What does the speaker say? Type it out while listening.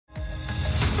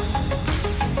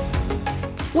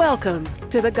Welcome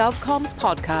to the GovComms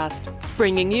podcast,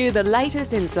 bringing you the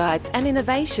latest insights and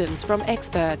innovations from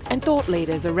experts and thought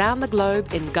leaders around the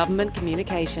globe in government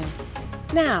communication.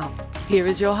 Now, here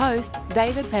is your host,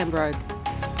 David Pembroke.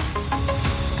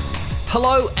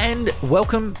 Hello and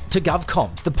welcome to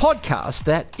GovComms, the podcast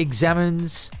that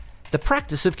examines the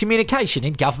practice of communication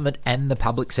in government and the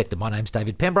public sector. My name's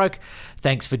David Pembroke.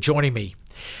 Thanks for joining me.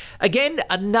 Again,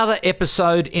 another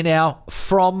episode in our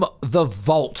From the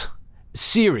Vault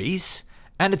series,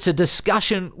 and it's a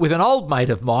discussion with an old mate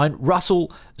of mine, Russell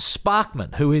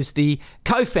Sparkman, who is the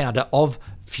co-founder of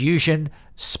Fusion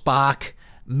Spark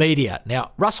Media.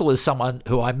 Now, Russell is someone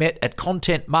who I met at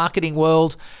Content Marketing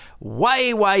World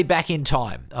way back in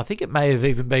time. I think it may have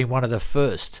even been one of the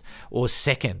first or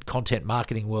second Content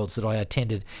Marketing Worlds that I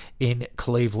attended in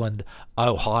Cleveland,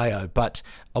 Ohio. But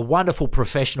a wonderful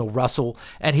professional, Russell,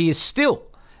 and he is still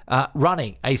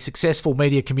running a successful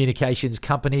media communications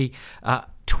company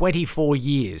 24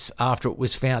 years after it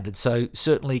was founded. So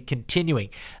certainly continuing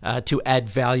to add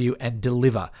value and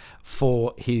deliver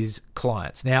for his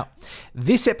clients. Now,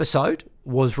 this episode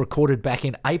was recorded back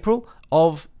in April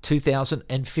of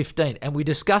 2015, and we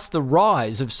discussed the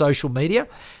rise of social media,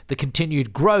 the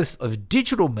continued growth of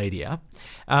digital media,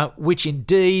 which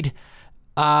indeed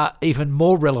are even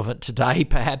more relevant today,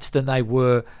 perhaps, than they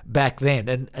were back then.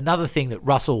 And another thing that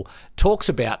Russell talks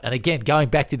about, and again, going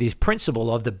back to this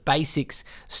principle of the basics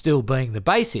still being the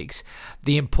basics,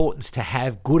 the importance to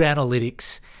have good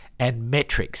analytics and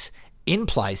metrics in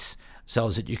place so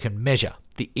as that you can measure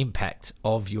the impact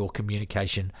of your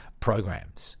communication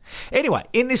programs. Anyway,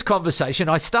 in this conversation,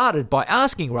 I started by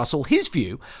asking Russell his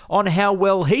view on how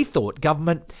well he thought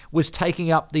government was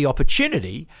taking up the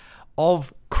opportunity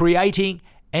of creating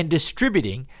and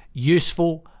distributing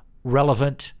useful,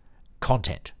 relevant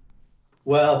content.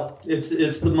 Well, it's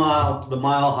the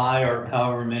mile high, or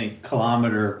however many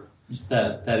kilometers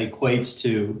that equates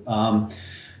to.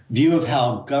 View of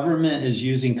how government is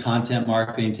using content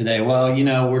marketing today. Well,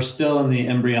 we're still in the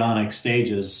embryonic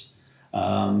stages.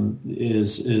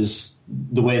 Is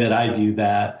the way that I view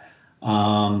that,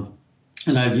 and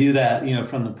I view that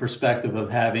from the perspective of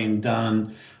having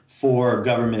done for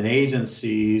government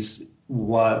agencies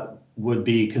what would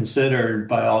be considered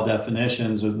by all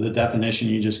definitions, or the definition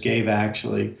you just gave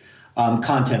actually,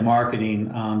 content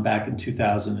marketing back in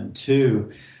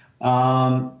 2002.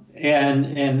 And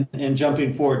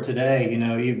jumping forward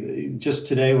today, just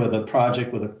today with a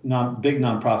project with a big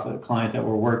nonprofit client that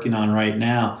we're working on right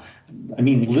now. I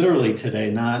mean, literally today,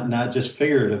 not just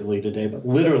figuratively today, but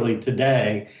literally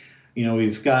today.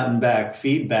 We've gotten back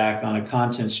feedback on a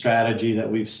content strategy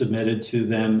that we've submitted to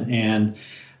them, and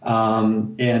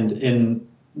in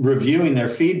reviewing their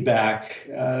feedback,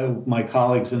 my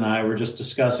colleagues and I were just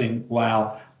discussing,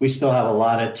 wow, we still have a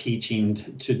lot of teaching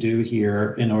to do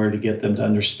here in order to get them to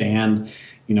understand,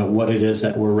 what it is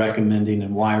that we're recommending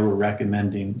and why we're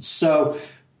recommending. So,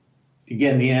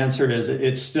 again, the answer is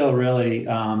it's still really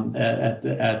at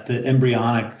the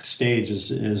embryonic stage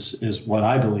is what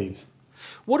I believe.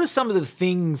 What are some of the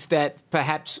things that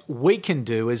perhaps we can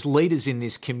do as leaders in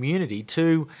this community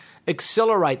to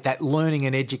accelerate that learning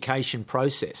and education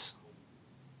process?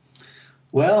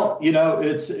 Well,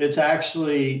 it's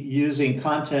actually using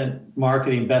content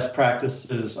marketing best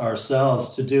practices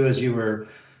ourselves to do as you were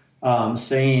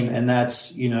saying, and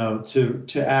that's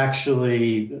to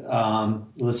actually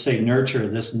let's say nurture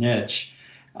this niche.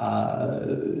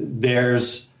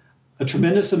 There's a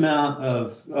tremendous amount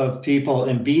of people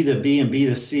in B2B and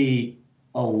B2C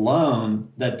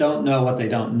alone that don't know what they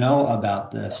don't know about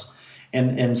this.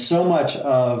 And so much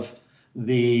of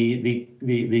the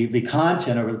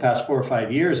content over the past 4 or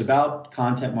 5 years about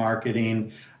content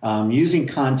marketing, using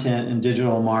content in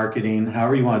digital marketing,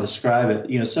 however you want to describe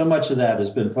it, so much of that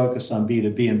has been focused on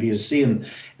B2B and B2C,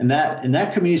 and that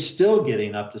community is still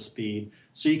getting up to speed.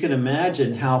 So you can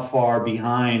imagine how far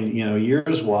behind,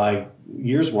 years-wise,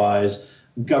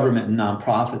 government and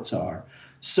nonprofits are.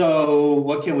 So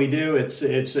what can we do? It's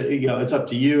up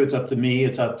to you, it's up to me,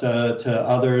 it's up to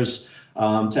others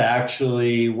to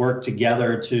actually work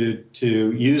together to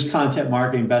use content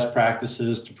marketing best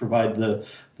practices to provide the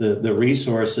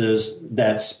resources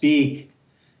that speak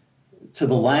to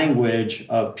the language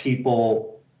of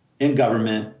people in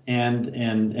government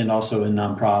and also in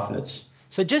nonprofits.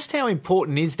 So just how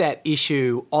important is that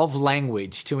issue of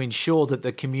language to ensure that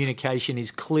the communication is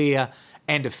clear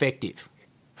and effective?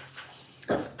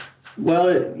 Well,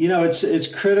 it's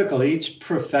critical. Each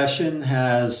profession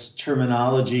has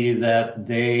terminology that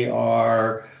they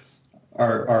are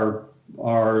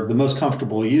the most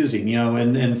comfortable using.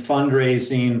 In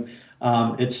fundraising,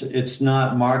 It's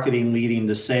not marketing leading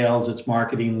to sales. It's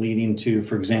marketing leading to,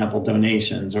 for example,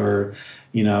 donations, or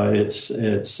and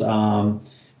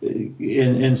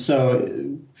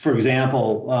so, for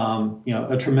example,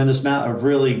 a tremendous amount of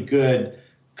really good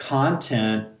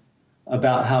content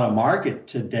about how to market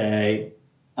today.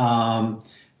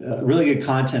 Really good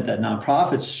content that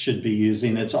nonprofits should be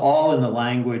using. It's all in the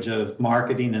language of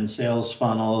marketing and sales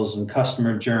funnels and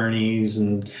customer journeys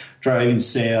and driving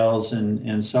sales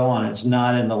and so on. It's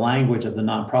not in the language of the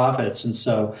nonprofits. And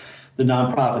so the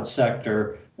nonprofit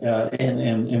sector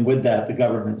and with that, the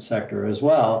government sector as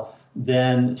well,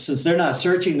 then since they're not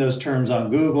searching those terms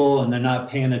on Google and they're not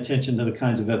paying attention to the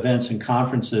kinds of events and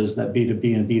conferences that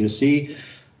B2B and B2C,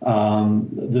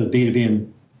 the B2B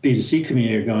and B2C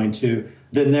community are going to,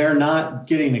 then they're not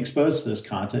getting exposed to this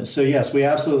content. So yes, we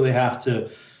absolutely have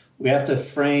to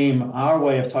frame our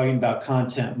way of talking about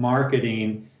content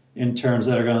marketing in terms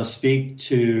that are going to speak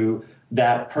to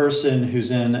that person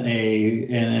who's in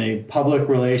a public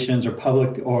relations or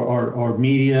public or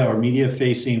media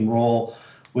facing role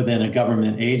within a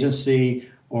government agency,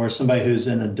 or somebody who's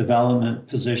in a development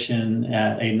position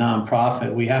at a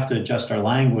nonprofit. We have to adjust our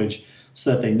language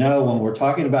so that they know when we're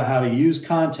talking about how to use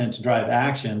content to drive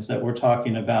actions, that we're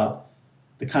talking about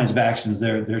the kinds of actions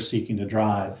they're seeking to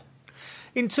drive.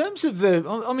 In terms of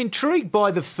I'm intrigued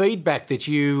by the feedback that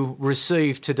you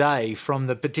received today from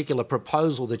the particular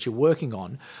proposal that you're working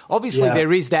on. Obviously,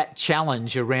 there is that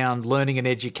challenge around learning and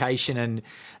education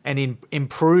and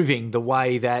improving the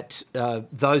way that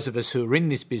those of us who are in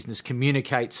this business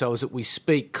communicate so as that we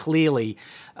speak clearly,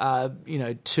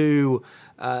 to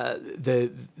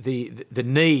the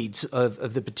needs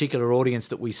of the particular audience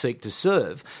that we seek to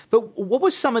serve. But what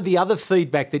was some of the other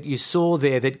feedback that you saw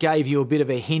there that gave you a bit of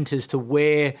a hint as to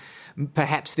where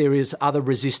perhaps there is other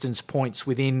resistance points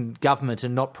within government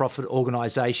and not-profit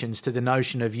organisations to the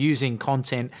notion of using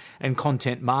content and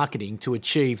content marketing to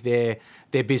achieve their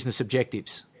business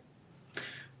objectives?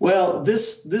 Well,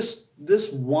 this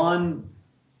one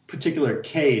particular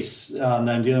case that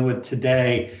I'm dealing with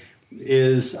today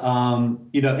is,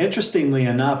 interestingly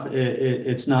enough,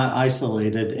 it's not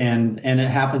isolated, and it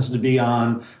happens to be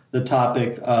on the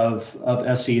topic of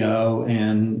SEO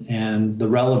and the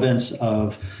relevance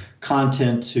of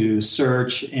content to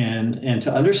search and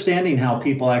to understanding how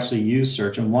people actually use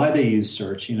search and why they use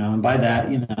search. And by that,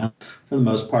 for the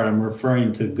most part, I'm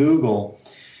referring to Google.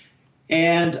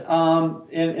 And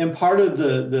part of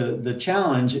the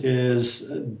challenge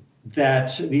is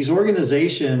that these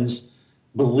organizations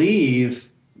believe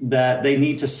that they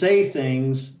need to say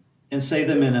things and say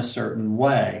them in a certain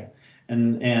way.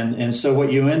 And so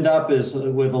what you end up is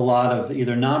with a lot of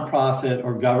either nonprofit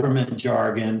or government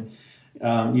jargon,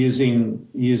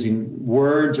 using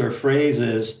words or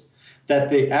phrases that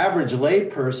the average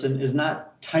layperson is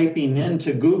not typing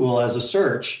into Google as a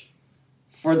search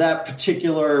for that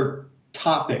particular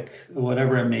topic,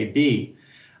 whatever it may be.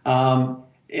 And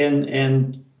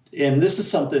this is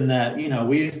something that,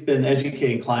 we've been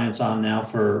educating clients on now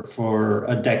for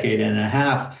a decade and a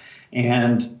half.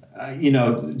 And,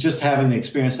 just having the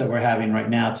experience that we're having right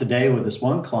now today with this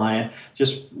one client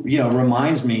just,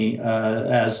 reminds me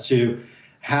as to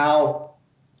how,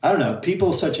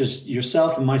 people such as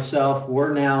yourself and myself,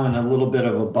 we're now in a little bit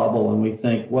of a bubble, and we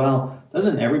think, well,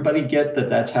 doesn't everybody get that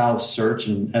that's how search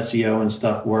and SEO and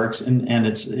stuff works? And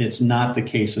it's not the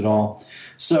case at all.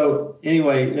 So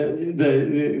anyway,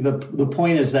 the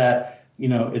point is that,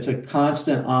 it's a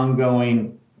constant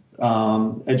ongoing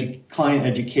client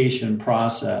education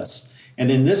process. And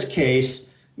in this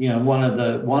case, the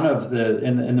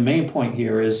main point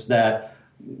here is that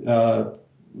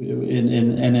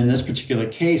in this particular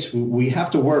case, we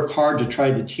have to work hard to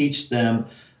try to teach them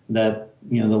that,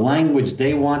 the language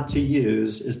they want to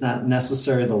use is not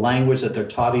necessarily the language that their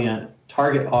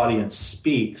target audience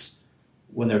speaks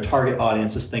when their target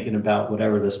audience is thinking about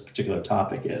whatever this particular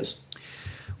topic is.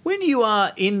 When you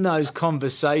are in those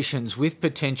conversations with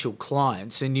potential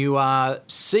clients and you are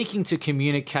seeking to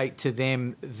communicate to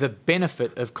them the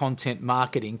benefit of content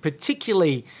marketing,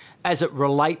 particularly as it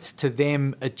relates to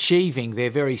them achieving their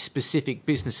very specific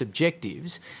business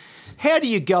objectives, how do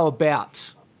you go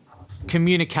about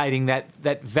communicating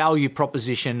that value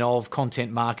proposition of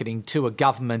content marketing to a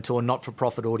government or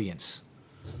not-for-profit audience?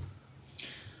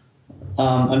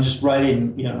 I'm just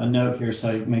writing, a note here so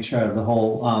I make sure I have the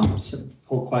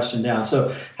whole question down.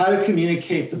 So, how to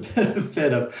communicate the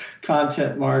benefit of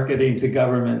content marketing to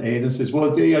government agencies?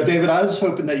 Well, David, I was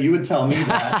hoping that you would tell me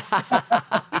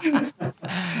that.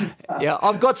 Yeah,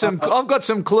 I've got some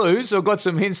clues. I've got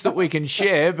some hints that we can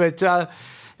share, but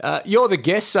you're the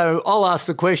guest, so I'll ask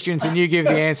the questions and you give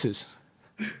the answers.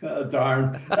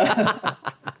 Darn.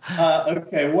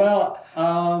 Okay. Well,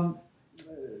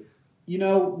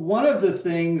 one of the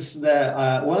things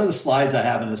that one of the slides I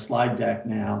have in a slide deck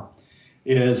now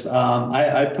is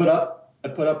I put up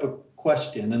a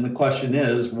question, and the question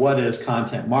is, what is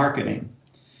content marketing?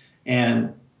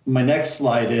 And my next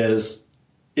slide is,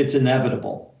 it's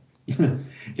inevitable.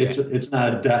 It's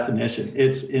not a definition.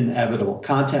 It's inevitable.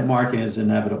 Content marketing is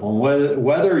inevitable.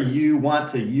 Whether you want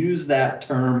to use that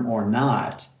term or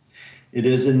not, it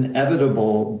is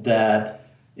inevitable that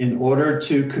in order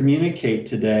to communicate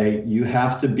today, you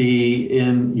have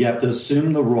to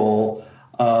assume the role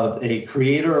of a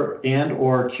creator and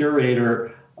or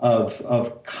curator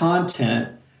of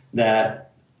content that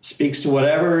speaks to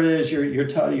whatever it is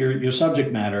your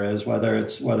subject matter is, whether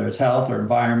it's health or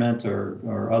environment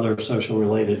or other social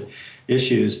related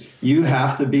issues. You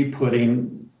have to be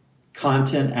putting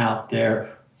content out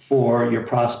there for your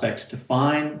prospects to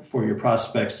find, for your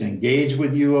prospects to engage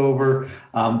with you over,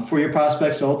 for your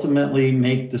prospects to ultimately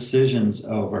make decisions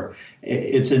over.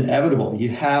 It's inevitable. You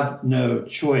have no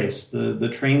choice. The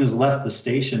train has left the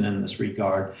station in this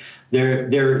regard.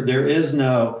 There is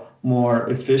no more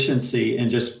efficiency in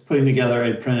just putting together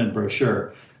a printed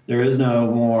brochure. There is no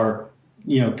more,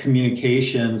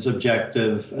 communications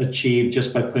objective achieved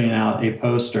just by putting out a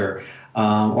poster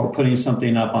or putting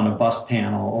something up on a bus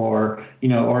panel or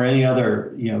any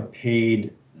other,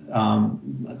 paid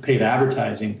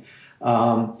advertising.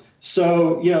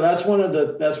 So that's one of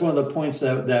the points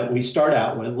that we start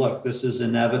out with. Look, this is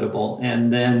inevitable,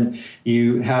 and then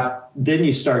you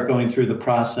start going through the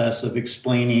process of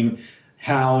explaining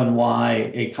how and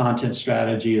why a content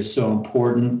strategy is so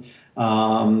important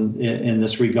in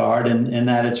this regard, and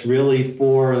that it's really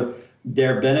for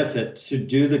their benefit to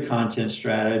do the content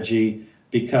strategy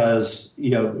because,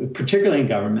 particularly in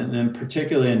government and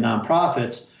particularly in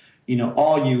nonprofits,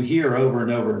 all you hear over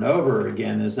and over and over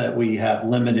again is that we have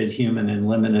limited human and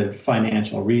limited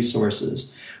financial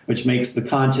resources, which makes the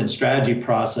content strategy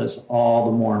process all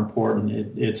the more important.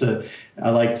 I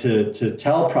like to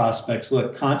tell prospects,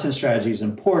 look, content strategy is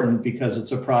important because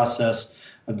it's a process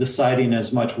of deciding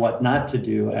as much what not to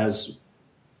do as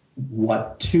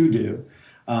what to do.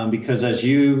 Because as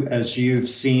you've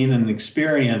seen and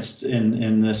experienced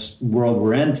in this world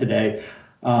we're in today,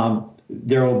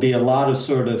 there will be a lot of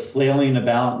sort of flailing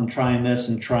about and trying this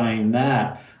and trying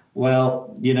that.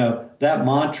 Well, that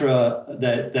mantra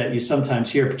that you sometimes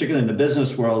hear, particularly in the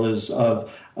business world, is of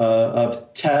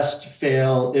test,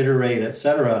 fail, iterate, et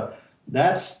cetera.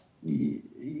 That's,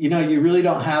 you really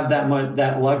don't have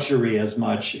that luxury as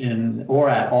much or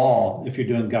at all if you're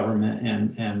doing government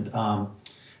and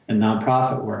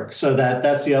nonprofit work. So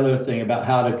that's the other thing about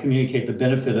how to communicate the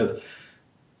benefit of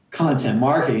content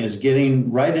marketing is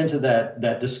getting right into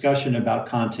that discussion about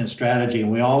content strategy. And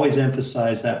we always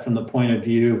emphasize that from the point of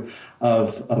view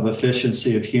of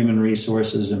efficiency of human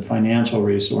resources and financial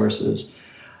resources.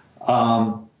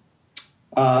 And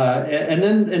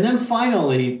then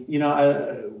finally,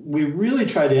 we really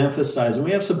try to emphasize, and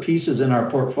we have some pieces in our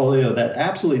portfolio that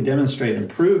absolutely demonstrate and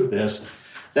prove this,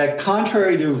 that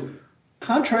contrary to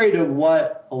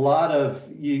what a lot of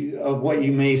what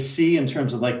you may see in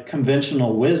terms of like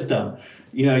conventional wisdom,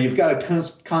 you've got to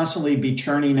constantly be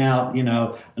churning out,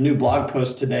 a new blog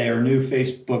post today or a new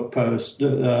Facebook post,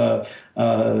 wall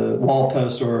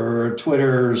post or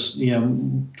Twitter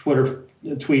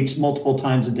tweets multiple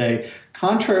times a day.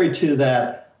 Contrary to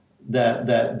that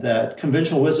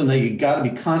conventional wisdom that you got to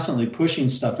be constantly pushing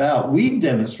stuff out, we've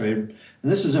demonstrated,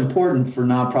 and this is important for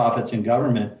nonprofits and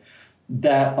government,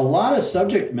 that a lot of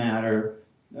subject matter,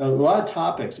 a lot of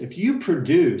topics, if you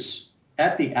produce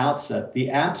at the outset the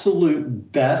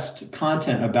absolute best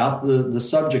content about the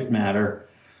subject matter,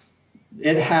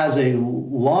 it has a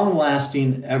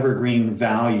long-lasting evergreen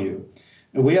value.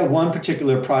 And we have one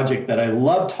particular project that I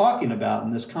love talking about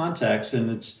in this context,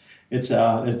 and it's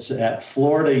at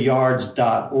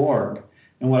floridayards.org.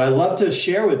 And what I love to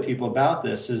share with people about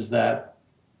this is that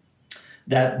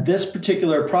this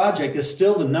particular project is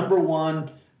still the number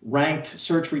one ranked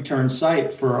search return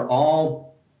site for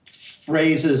all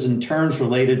phrases and terms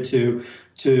related to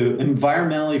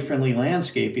environmentally friendly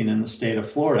landscaping in the state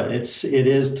of Florida. It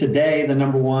is today the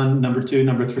number one, number two,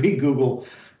 number three Google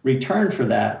return for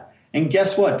that. And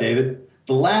guess what, David?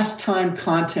 The last time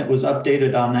content was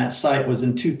updated on that site was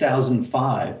in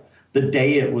 2005, the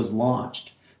day it was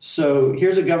launched. So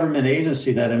here's a government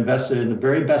agency that invested in the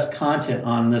very best content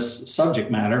on this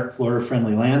subject matter,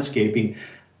 Florida-friendly landscaping,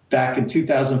 back in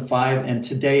 2005, and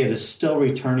today it is still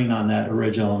returning on that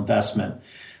original investment.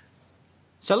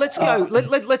 So let's go.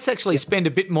 Let's actually spend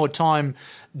a bit more time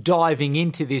diving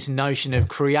into this notion of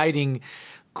creating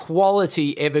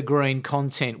quality evergreen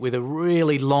content with a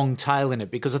really long tail in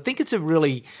it, because I think it's a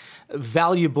really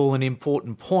valuable and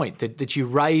important point that you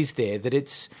raised there, that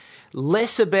it's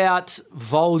less about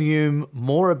volume,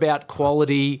 more about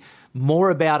quality, more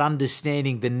about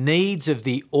understanding the needs of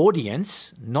the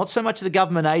audience, not so much the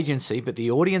government agency, but the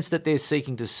audience that they're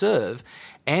seeking to serve,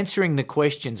 answering the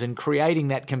questions and creating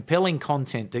that compelling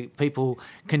content that people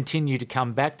continue to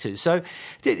come back to. So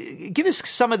give us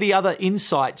some of the other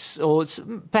insights, or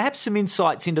perhaps some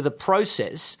insights into the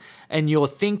process and your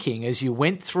thinking as you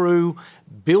went through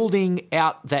building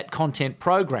out that content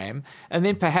program, and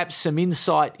then perhaps some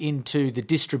insight into the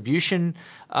distribution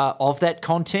of that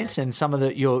content and some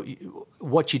of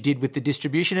what you did with the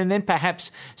distribution, and then perhaps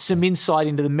some insight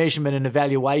into the measurement and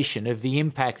evaluation of the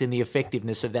impact and the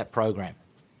effectiveness of that program.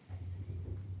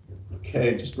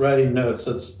 Okay, just writing notes.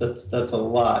 That's a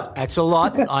lot. That's a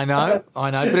lot. I know,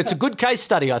 but it's a good case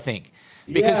study, I think,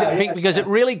 because it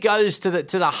really goes to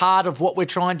the heart of what we're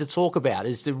trying to talk about,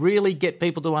 is to really get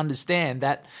people to understand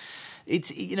that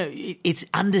it's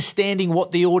understanding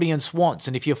what the audience wants.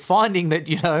 And if you're finding that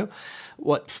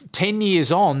 10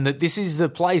 years on, that this is the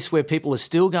place where people are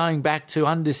still going back to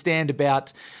understand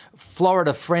about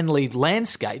Florida-friendly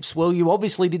landscapes, well, you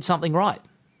obviously did something right.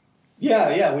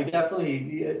 Yeah, we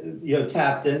definitely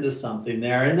tapped into something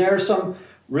there, and there are some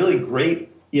really great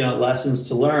lessons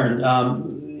to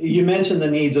learn. You mentioned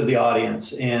the needs of the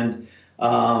audience, and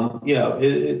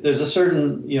there's a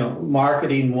certain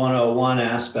marketing 101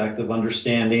 aspect of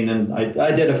understanding and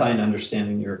identifying and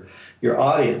understanding your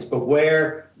audience, but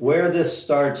where this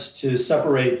starts to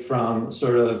separate from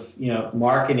sort of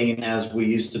marketing as we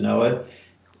used to know it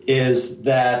is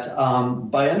that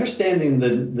by understanding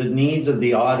the needs of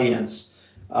the audience,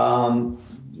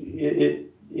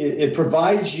 it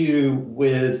provides you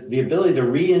with the ability to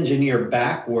re-engineer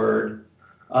backward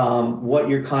what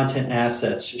your content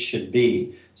assets should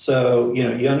be. So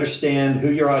you understand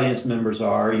who your audience members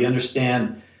are. You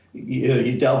understand.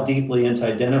 You delve deeply into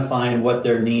identifying what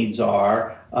their needs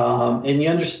are, and you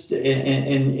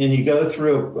understand, and you go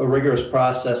through a rigorous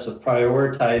process of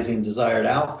prioritizing desired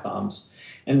outcomes.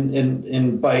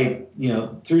 And by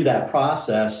through that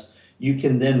process, you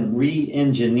can then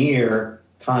re-engineer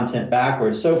content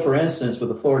backwards. So, for instance, with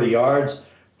the Florida Yards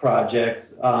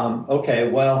project, and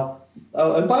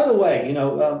by the way,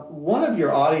 one of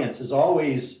your audience is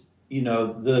always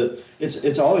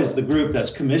it's always the group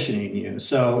that's commissioning you.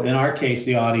 So, in our case,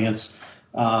 the audience,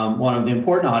 one of the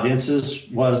important audiences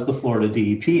was the Florida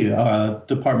DEP,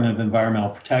 Department of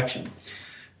Environmental Protection.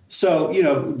 So,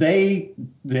 they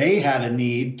had a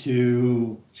need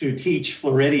to teach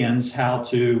Floridians how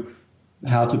to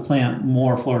plant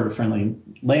more Florida-friendly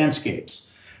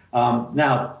landscapes.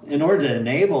 Now, in order to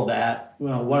enable that,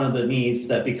 one of the needs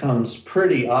that becomes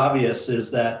pretty obvious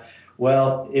is that,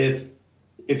 well, if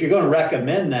you're going to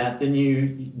recommend that, then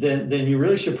you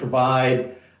really should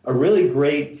provide a really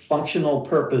great functional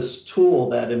purpose tool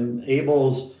that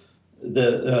enables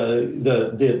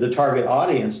the target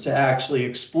audience to actually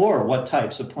explore what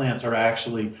types of plants are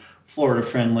actually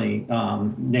Florida-friendly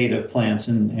native plants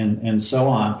and so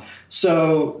on.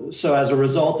 So as a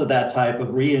result of that type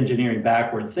of re-engineering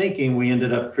backward thinking, we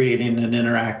ended up creating an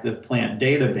interactive plant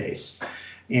database.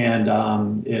 And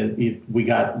we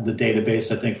got the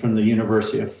database, I think, from the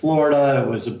University of Florida. It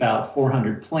was about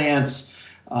 400 plants.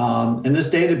 And this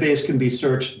database can be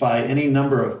searched by any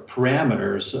number of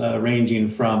parameters, ranging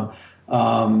from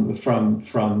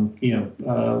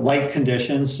light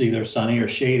conditions, either sunny or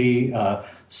shady,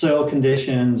 soil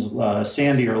conditions,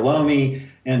 sandy or loamy,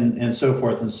 and so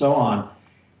forth and so on.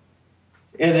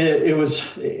 And it was,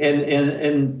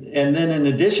 and then in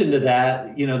addition to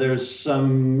that, there's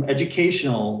some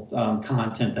educational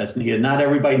content that's needed. Not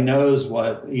everybody knows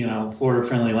what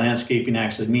Florida-friendly landscaping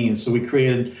actually means. So we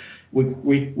created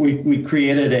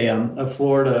a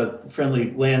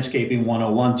Florida-friendly landscaping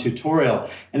 101 tutorial.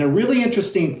 And a really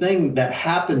interesting thing that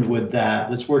happened with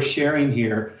that's worth sharing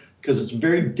here, because it's a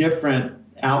very different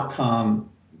outcome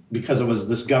because it was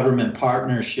this government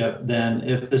partnership than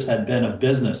if this had been a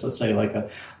business, let's say like a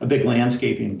big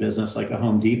landscaping business like a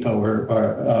Home Depot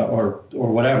or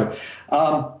whatever.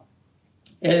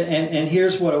 And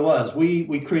here's what it was.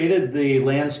 We created the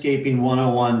Landscaping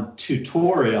 101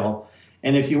 tutorial.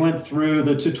 And if you went through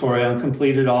the tutorial and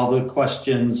completed all the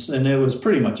questions, and it was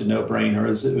pretty much a no-brainer,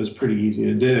 it was pretty easy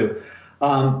to do,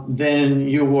 then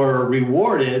you were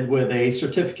rewarded with a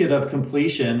certificate of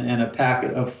completion and a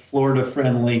packet of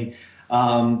Florida-friendly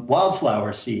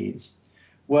wildflower seeds.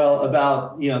 Well,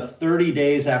 about 30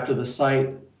 days after the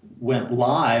site went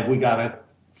live, we got a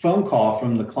phone call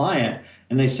from the client,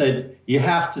 and they said, you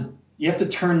have to you have to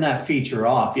turn that feature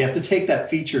off. You have to take that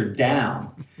feature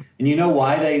down. And you know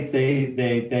why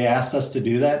they asked us to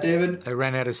do that, David? They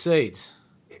ran out of seeds.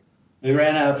 They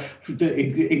ran out.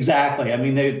 Exactly. I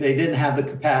mean, they didn't have the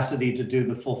capacity to do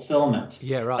the fulfillment.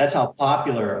 Yeah, right. That's how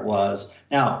popular it was.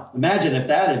 Now, imagine if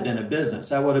that had been a business.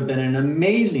 That would have been an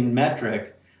amazing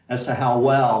metric as to how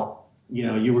well,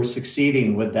 you were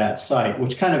succeeding with that site,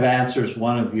 which kind of answers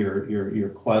one of your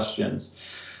questions.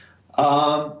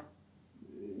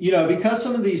 Because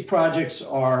some of these projects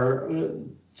are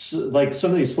like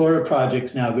some of these Florida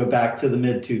projects now go back to the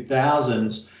mid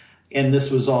 2000s. And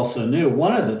this was also new.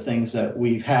 One of the things that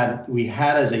we had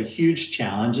as a huge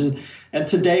challenge, and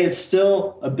today it's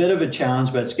still a bit of a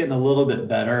challenge, but it's getting a little bit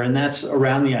better, and that's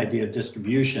around the idea of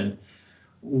distribution.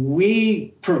 We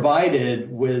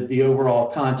provided with the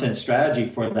overall content strategy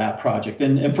for that project,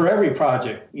 and for every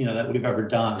project that we've ever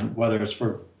done, whether it's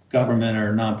for government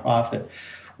or nonprofit,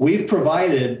 we've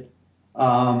provided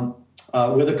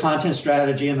with a content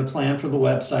strategy and a plan for the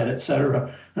website, et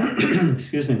cetera.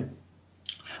 Excuse me.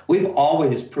 We've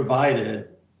always provided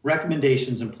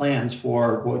recommendations and plans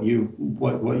for what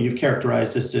you've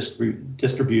characterized as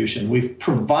distribution. We've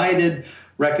provided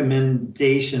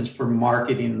recommendations for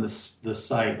marketing the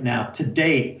site. Now, to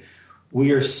date,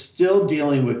 we are still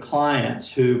dealing with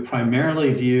clients who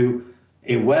primarily view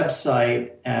a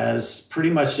website as pretty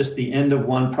much just the end of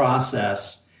one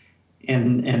process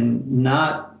and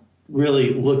not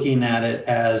really looking at it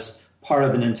as part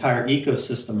of an entire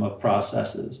ecosystem of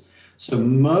processes. So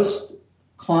most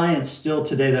clients still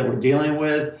today that we're dealing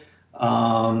with,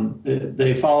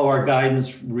 they follow our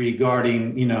guidance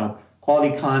regarding,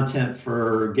 quality content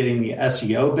for getting the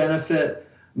SEO benefit,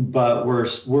 but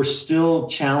we're still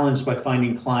challenged by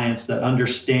finding clients that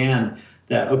understand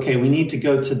that, okay, we need to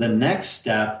go to the next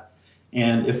step.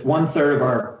 And if 1/3 of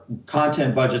our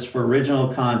content budget's for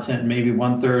original content, maybe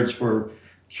 1/3 for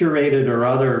curated or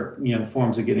other,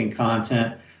 forms of getting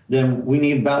content, then we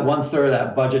need about 1/3 of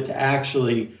that budget to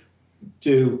actually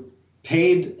do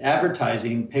paid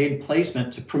advertising, paid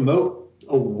placement to promote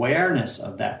awareness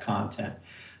of that content.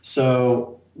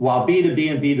 So while B2B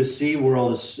and B2C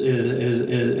world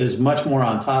is much more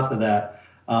on top of that,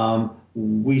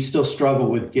 we still struggle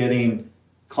with getting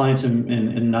clients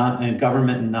in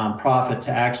government and nonprofit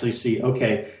to actually see,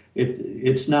 okay,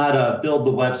 it's not a build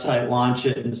the website, launch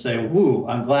it, and say, woo,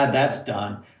 I'm glad that's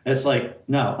done. It's like,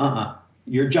 no,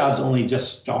 your job's only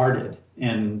just started,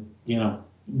 and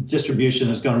distribution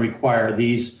is going to require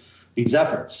these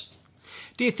efforts.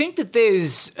 Do you think that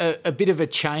there's a bit of a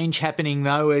change happening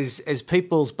though as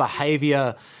people's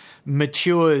behaviour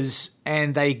matures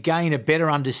and they gain a better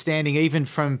understanding even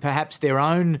from perhaps their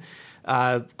own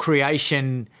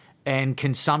creation and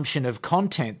consumption of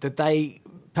content, that they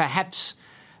perhaps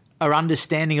are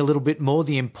understanding a little bit more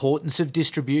the importance of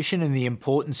distribution and the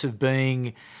importance of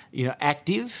being,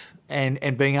 active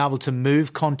and being able to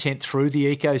move content through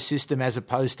the ecosystem as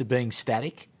opposed to being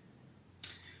static?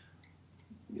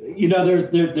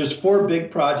 There's 4 big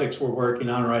projects we're working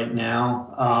on right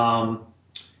now.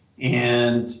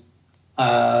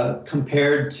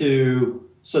 Compared to,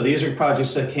 so these are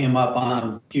projects that came up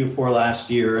on Q4 last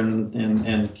year and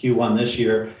Q1 this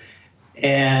year.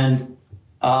 And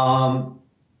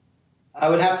I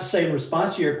would have to say in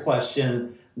response to your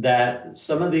question that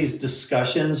some of these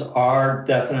discussions are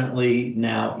definitely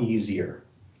now easier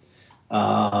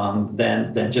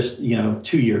than just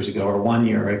 2 years ago or 1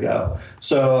 year ago.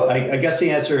 So I guess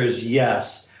the answer is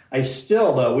yes. I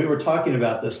still, though, we were talking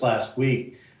about this last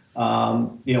week.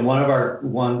 One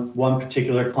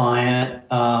particular client,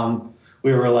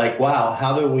 we were like, wow,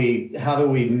 how do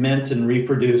we mint and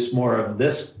reproduce more of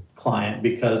this client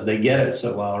because they get it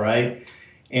so well, right?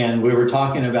 And we were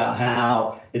talking about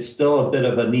how it's still a bit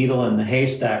of a needle in the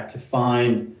haystack to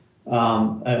find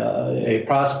a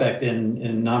prospect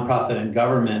in nonprofit and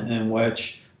government in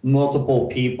which multiple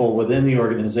people within the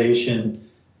organization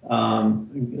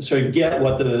sort of get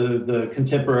what the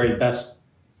contemporary best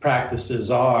practices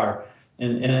are.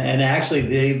 And actually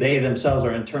they themselves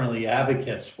are internally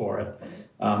advocates for it.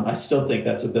 I still think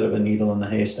that's a bit of a needle in the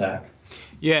haystack.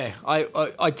 Yeah,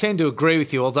 I tend to agree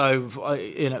with you, although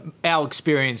our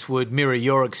experience would mirror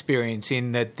your experience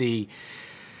in that the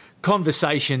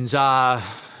conversations are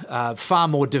far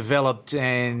more developed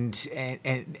and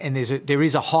there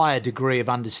is a higher degree of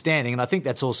understanding. And I think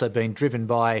that's also been driven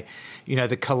by,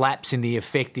 the collapse in the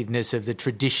effectiveness of the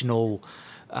traditional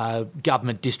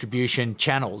government distribution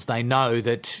channels. They know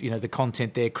that, the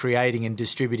content they're creating and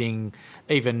distributing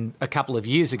even a couple of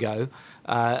years ago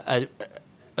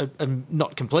are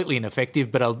not completely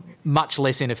ineffective, but are much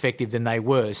less ineffective than they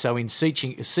were. So in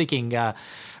seeking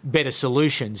better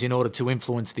solutions in order to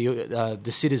influence the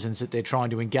citizens that they're trying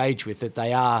to engage with, that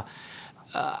they are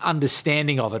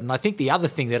understanding of it. And I think the other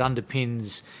thing that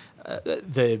underpins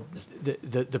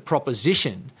the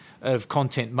proposition of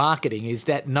content marketing is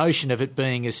that notion of it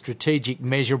being a strategic,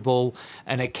 measurable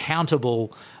and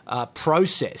accountable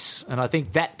process. And I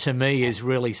think that, to me, is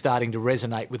really starting to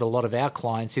resonate with a lot of our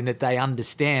clients, in that they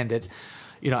understand that,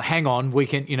 hang on, we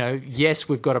can, yes,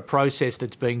 we've got a process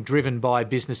that's being driven by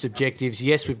business objectives.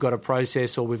 Yes, we've got a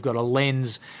process, or we've got a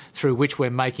lens through which we're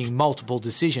making multiple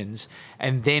decisions,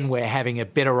 and then we're having a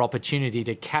better opportunity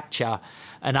to capture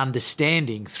an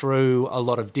understanding through a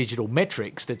lot of digital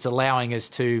metrics that's allowing us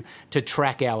to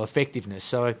track our effectiveness.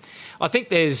 So I think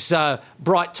there's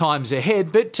bright times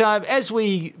ahead. But as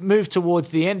we move towards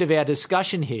the end of our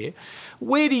discussion here,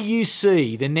 where do you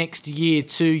see the next year,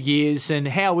 2 years, and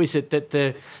how is it that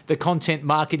the content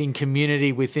marketing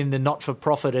community within the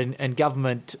not-for-profit and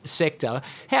government sector,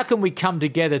 how can we come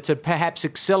together to perhaps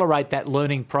accelerate that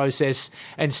learning process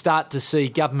and start to see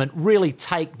government really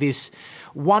take this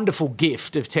wonderful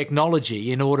gift of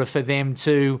technology in order for them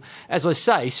to, as I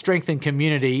say, strengthen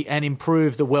community and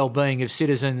improve the well-being of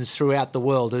citizens throughout the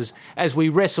world as we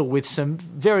wrestle with some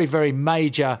very, very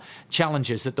major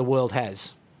challenges that the world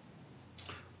has?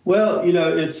 Well,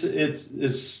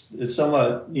 it's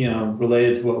somewhat,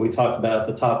 related to what we talked about at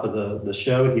the top of the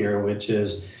show here, which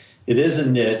is it is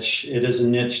a niche. It is a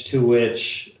niche to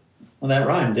which, well, that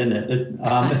rhymed, didn't it?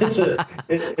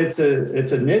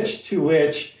 It's a niche to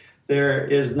which there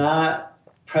is not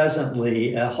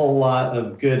presently a whole lot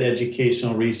of good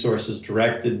educational resources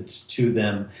directed to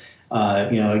them,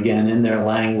 again, in their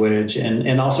language,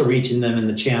 and also reaching them in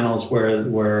the channels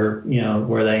where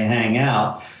they hang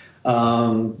out.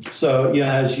 So,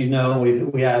 as you know,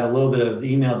 we had a little bit of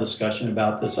email discussion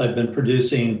about this. I've been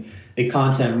producing a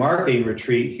content marketing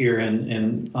retreat here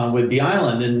on Whidbey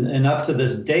Island, and up to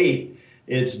this date,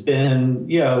 it's been,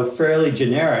 fairly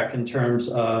generic in terms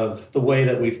of the way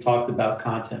that we've talked about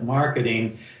content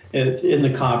marketing in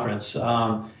the conference.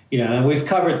 And we've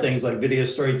covered things like video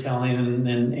storytelling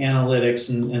and analytics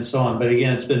and so on. But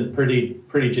again, it's been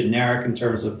pretty generic in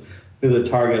terms of who the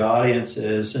target audience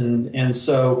is. And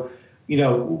so,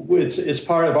 it's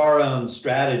part of our own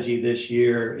strategy this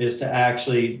year is to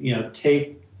actually,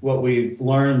 take what we've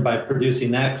learned by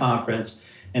producing that conference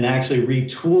and actually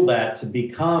retool that to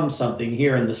become something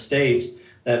here in the States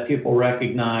that people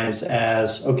recognize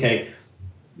as, okay,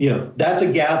 that's a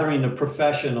gathering of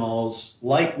professionals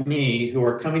like me who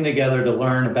are coming together to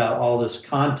learn about all this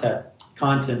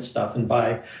content stuff. And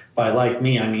by like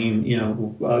me, I mean,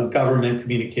 government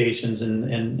communications and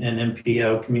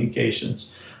MPO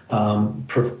communications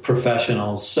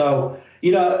professionals. So,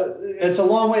 it's a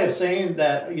long way of saying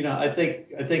that, I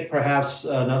think perhaps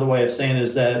another way of saying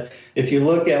is that if you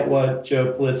look at what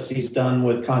Joe Polizzi's done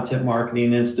with Content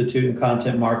Marketing Institute and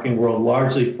Content Marketing World,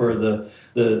 largely for the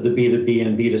B2B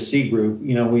and B2C group,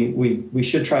 we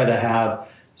should try to have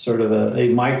sort of a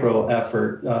micro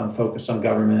effort focused on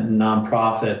government and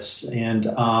nonprofits.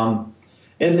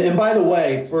 And by the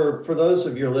way, for those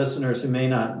of your listeners who may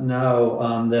not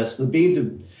know this,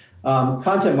 the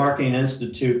Content Marketing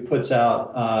Institute puts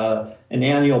out an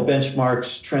annual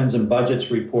benchmarks, trends, and budgets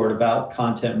report about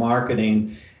content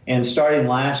marketing. And starting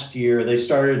last year, they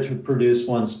started to produce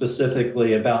one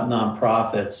specifically about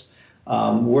nonprofits.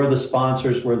 We're the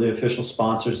sponsors, we're the official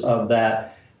sponsors of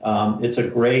that. It's a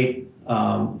great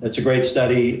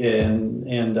study,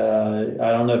 and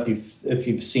I don't know if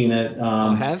you've seen it.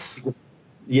 I have.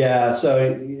 Yeah.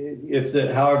 So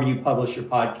however you publish your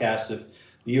podcast, if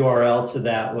the URL to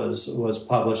that was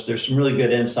published, there's some really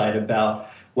good insight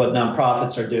about what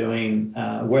nonprofits are doing,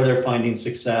 where they're finding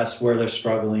success, where they're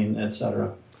struggling, et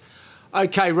cetera.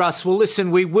 Okay, Russ, well,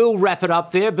 listen, we will wrap it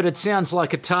up there, but it sounds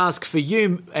like a task for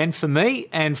you and for me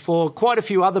and for quite a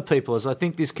few other people, as I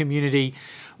think this community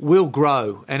will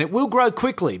grow, and it will grow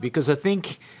quickly, because I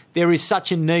think there is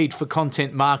such a need for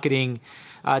content marketing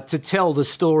to tell the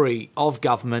story of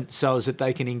government so as that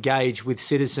they can engage with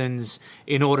citizens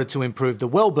in order to improve the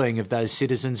well-being of those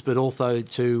citizens, but also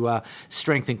to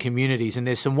strengthen communities. And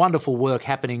there's some wonderful work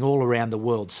happening all around the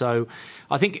world. So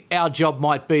I think our job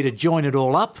might be to join it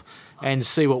all up and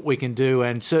see what we can do,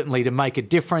 and certainly to make a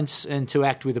difference and to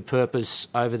act with a purpose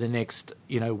over the next,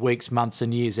 weeks, months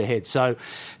and years ahead. So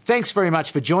thanks very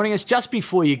much for joining us. Just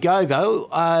before you go,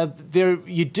 though,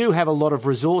 you do have a lot of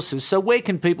resources. So where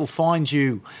can people find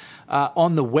you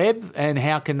on the web, and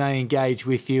how can they engage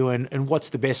with you, and what's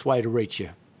the best way to reach you?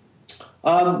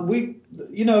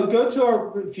 Go to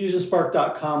our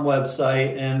fusionspark.com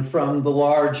website, and from the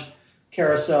large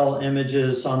carousel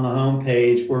images on the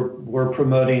homepage, we're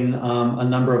promoting a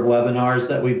number of webinars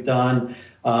that we've done.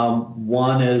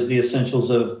 One is the essentials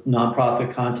of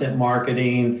nonprofit content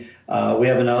marketing. We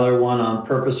have another one on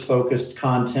purpose-focused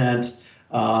content.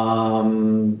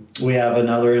 We have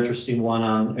another interesting one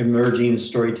on emerging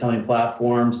storytelling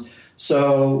platforms.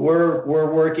 So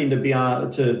we're working to be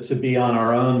on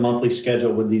our own monthly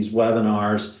schedule with these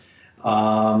webinars.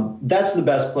 That's the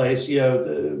best place.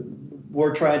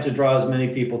 We're trying to draw as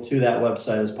many people to that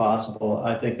website as possible.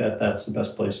 I think that's the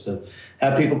best place to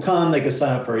have people come. They can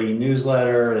sign up for an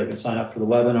e-newsletter. They can sign up for the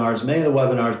webinars. Many of the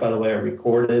webinars, by the way, are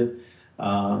recorded.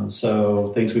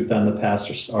 So things we've done in the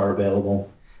past are available.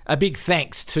 A big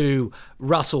thanks to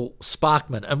Russell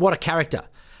Sparkman, and what a character,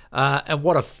 and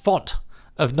what a font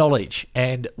of knowledge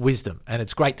and wisdom. And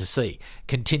it's great to see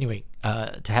continuing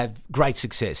to have great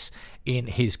success in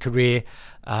his career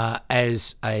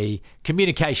as a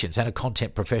communications and a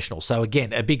content professional. So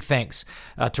again, a big thanks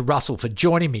to Russell for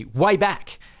joining me way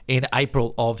back in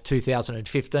April of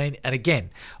 2015. And again,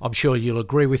 I'm sure you'll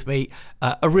agree with me,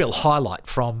 a real highlight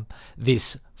from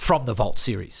this From the Vault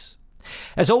series.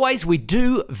 As always, we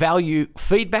do value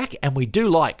feedback, and we do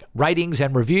like ratings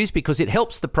and reviews because it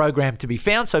helps the program to be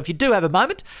found. So if you do have a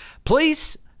moment,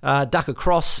 please duck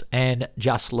across and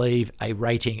just leave a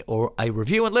rating or a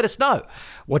review and let us know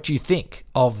what you think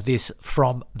of this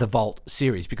From the Vault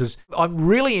series, because I'm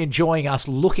really enjoying us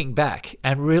looking back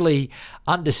and really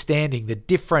understanding the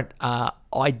different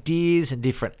ideas and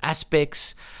different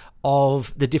aspects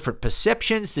of the different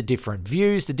perceptions, the different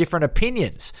views, the different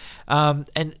opinions,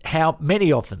 and how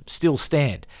many of them still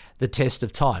stand the test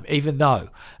of time. Even though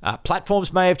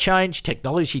platforms may have changed,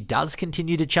 technology does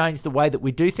continue to change the way that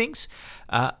we do things,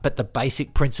 but the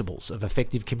basic principles of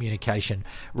effective communication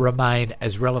remain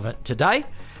as relevant today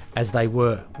as they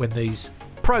were when these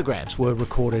programs were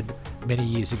recorded many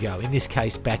years ago, in this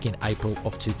case back in April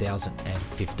of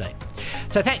 2015.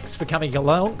 So thanks for coming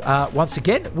along once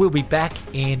again. We'll be back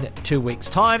in 2 weeks'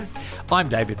 time. I'm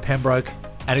David Pembroke,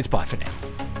 and it's bye for now.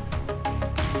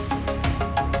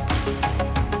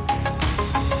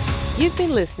 You've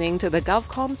been listening to the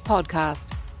GovComms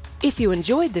podcast. If you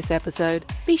enjoyed this episode,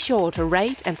 be sure to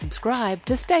rate and subscribe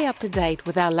to stay up to date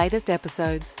with our latest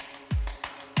episodes.